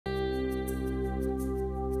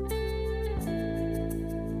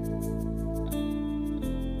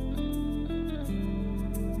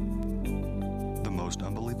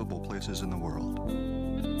unbelievable places in the world.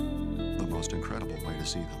 The most incredible way to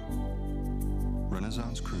see them.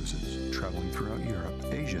 Renaissance Cruises, traveling throughout Europe,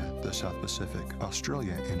 Asia, the South Pacific,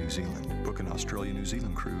 Australia, and New Zealand. Book an Australia-New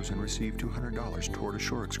Zealand cruise and receive $200 toward a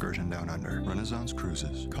shore excursion down under. Renaissance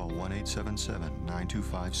Cruises. Call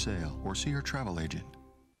 1-877-925-SAIL or see your travel agent.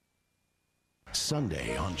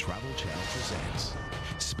 Sunday on Travel Channel presents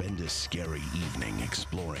spend a scary evening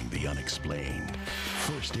exploring the unexplained.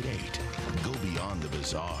 First at 8, go beyond the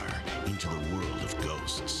bizarre into the world of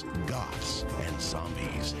ghosts, goths, and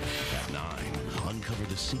zombies. At 9, uncover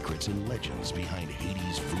the secrets and legends behind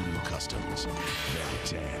Haiti's voodoo customs. Then at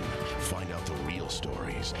 10, find out the real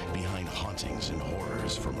stories behind hauntings and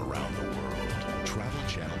horrors from around the world. Travel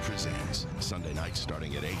Channel presents Sunday night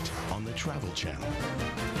starting at 8 on the Travel Channel.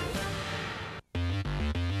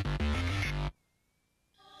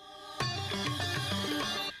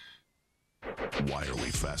 Why are we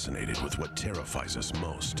fascinated with what terrifies us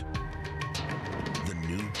most? The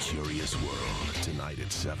new Curious World, tonight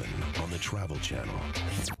at 7 on the Travel Channel.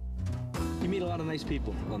 You meet a lot of nice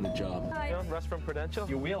people on the job. Hi. You know, rest from Prudential,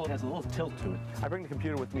 your wheel has a little tilt to it. I bring the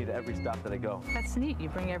computer with me to every stop that I go. That's neat. You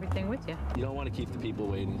bring everything with you. You don't want to keep the people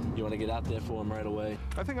waiting. You want to get out there for them right away.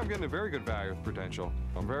 I think I'm getting a very good value with Prudential.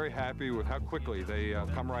 I'm very happy with how quickly they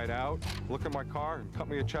come right out, look at my car, and cut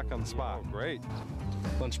me a check on the spot. Great.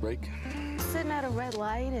 Lunch break. Sitting at a red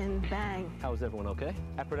light and bang. How is everyone okay?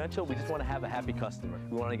 At Prudential, we just want to have a happy customer.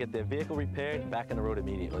 We want to get their vehicle repaired and back on the road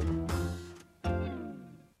immediately.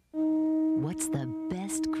 What's the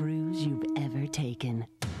best cruise you've ever taken?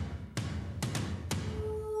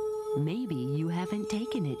 Maybe you haven't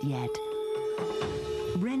taken it yet.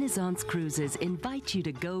 Renaissance Cruises invite you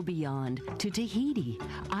to go beyond to Tahiti,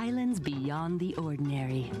 islands beyond the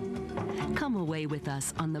ordinary. Come away with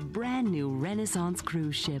us on the brand new Renaissance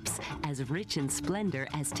cruise ships, as rich in splendor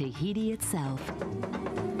as Tahiti itself.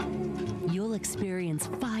 You'll experience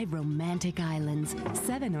 5 romantic islands,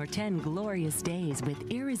 7 or 10 glorious days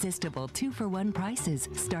with irresistible 2-for-1 prices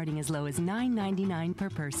starting as low as $9.99 per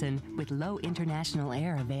person with low international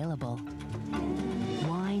air available.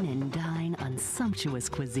 Wine and dine on sumptuous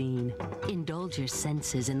cuisine. Indulge your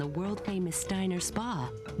senses in the world-famous Steiner Spa.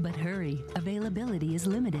 But hurry, availability is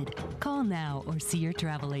limited. Call now or see your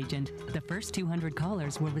travel agent. The first 200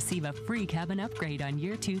 callers will receive a free cabin upgrade on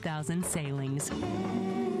year 2000 sailings.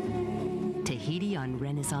 Tahiti on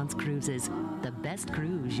Renaissance Cruises, the best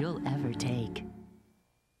cruise you'll ever take.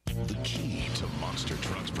 The key to monster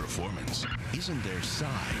trucks' performance isn't their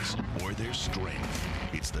size or their strength.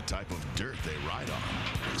 It's the type of dirt they ride on.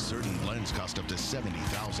 Certain blends cost up to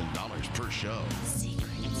 $70,000 per show.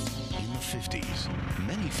 In the 50s,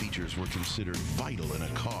 many features were considered vital in a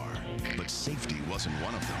car, but safety wasn't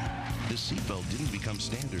one of them. The seatbelt didn't become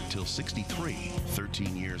standard till '63,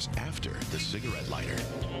 13 years after the cigarette lighter.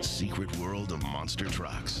 Secret world of monster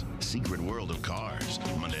trucks. Secret world of cars.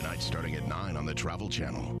 Monday night starting at 9 on the Travel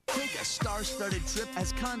Channel. Take a star-studded trip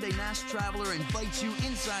as Condé Nast Traveler invites you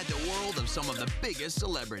inside the world of some of the biggest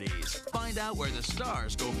celebrities. Find out where the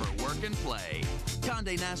stars go for work and play.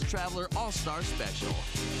 Condé Nast Traveler All-Star Special.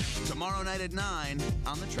 Tomorrow night at 9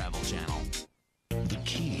 on the Travel Channel. The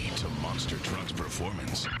key to monster trucks'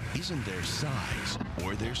 performance isn't their size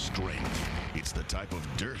or their strength. It's the type of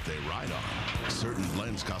dirt they ride on. Certain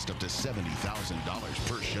blends cost up to $70,000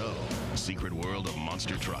 per show. Secret world of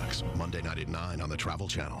monster trucks. Monday night at 9 on the Travel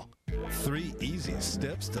Channel. 3 easy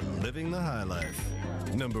steps to living the high life.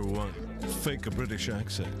 Number 1, fake a British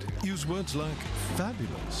accent. Use words like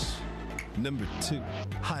fabulous. Number 2,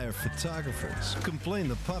 hire photographers. Complain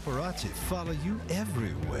the paparazzi follow you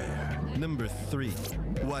everywhere. Number 3,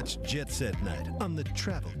 watch Jet Set Night on the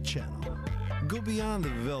Travel Channel. Go beyond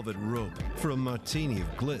the velvet rope for a martini of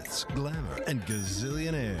glitz, glamour, and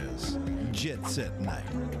gazillionaires. Jet Set Night,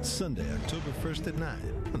 Sunday, October 1st at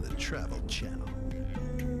 9 on the Travel Channel.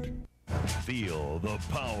 Feel the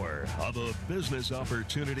power of a business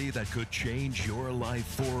opportunity that could change your life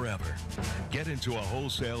forever. Get into a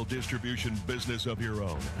wholesale distribution business of your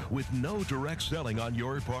own with no direct selling on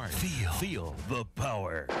your part. Feel the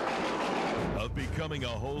power of becoming a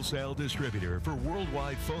wholesale distributor for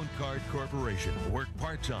Worldwide Phone Card Corporation. Work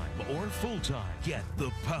part-time or full-time. Get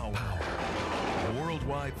the power.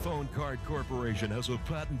 Worldwide Phone Card Corporation has a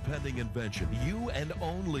patent-pending invention you and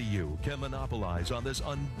only you can monopolize on this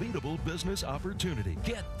unbeatable business opportunity.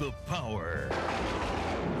 Get the power.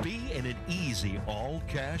 Be in an easy,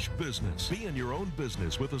 all-cash business. Be in your own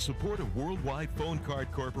business with the support of Worldwide Phone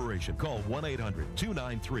Card Corporation. Call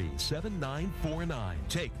 1-800-293-7949.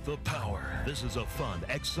 Take the power. This is a fun,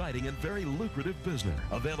 exciting, and very lucrative business.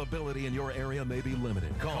 Availability in your area may be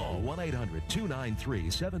limited. Call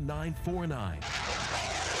 1-800-293-7949.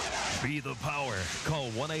 Be the power. Call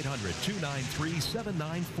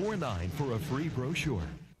 1-800-293-7949 for a free brochure.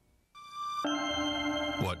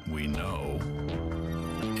 What we know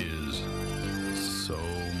is so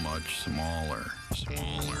much smaller.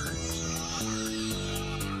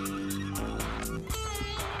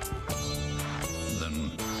 Than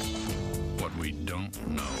what we don't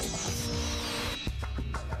know.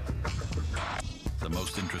 The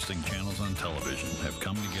most interesting channels on television have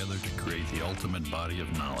come together to create the ultimate body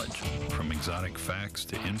of knowledge, from exotic facts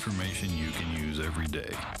to information you can use every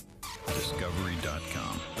day.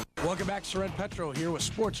 Discovery.com. Welcome back, Soren Petro here with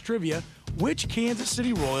Sports Trivia. Which Kansas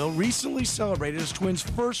City Royal recently celebrated his twins'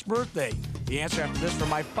 first birthday? The answer after this from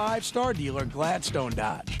my 5-star dealer, Gladstone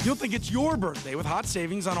Dodge. You'll think it's your birthday with hot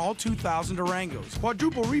savings on all 2000 Durangos.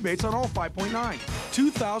 Quadruple rebates on all 5.9.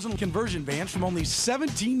 2,000 conversion vans from only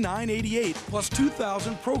 $17,988, plus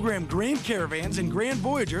 2,000 program Grand Caravans and Grand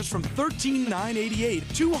Voyagers from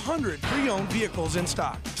 $13,988. 200 pre-owned vehicles in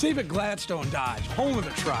stock. Save at Gladstone Dodge, home of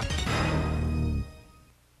the truck.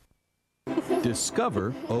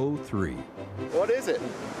 Discover 03. What is it?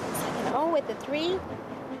 It's like an O with a 3.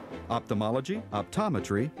 Ophthalmology,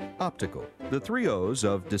 optometry, optical. The 3 O's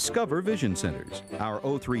of Discover Vision Centers. Our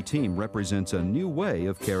 03 team represents a new way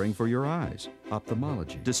of caring for your eyes.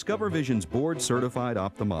 Ophthalmology. Discover Vision's board-certified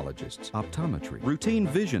ophthalmologists. Optometry. Routine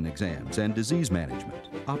vision exams and disease management.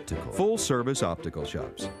 Optical. Full-service optical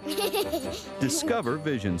shops. Discover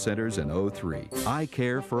Vision Centers in 03. Eye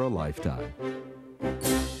care for a lifetime.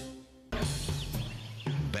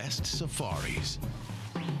 Best safaris.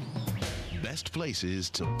 Best places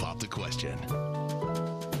to pop the question.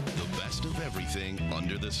 The best of everything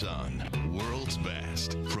under the sun. World's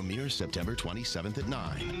Best. Premieres September 27th at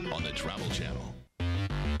 9 on the Travel Channel.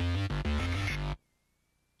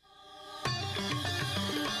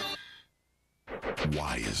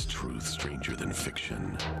 Why is truth stranger than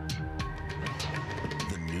fiction?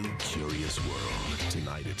 The New Curious World.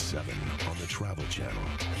 Tonight at 7 on the Travel Channel.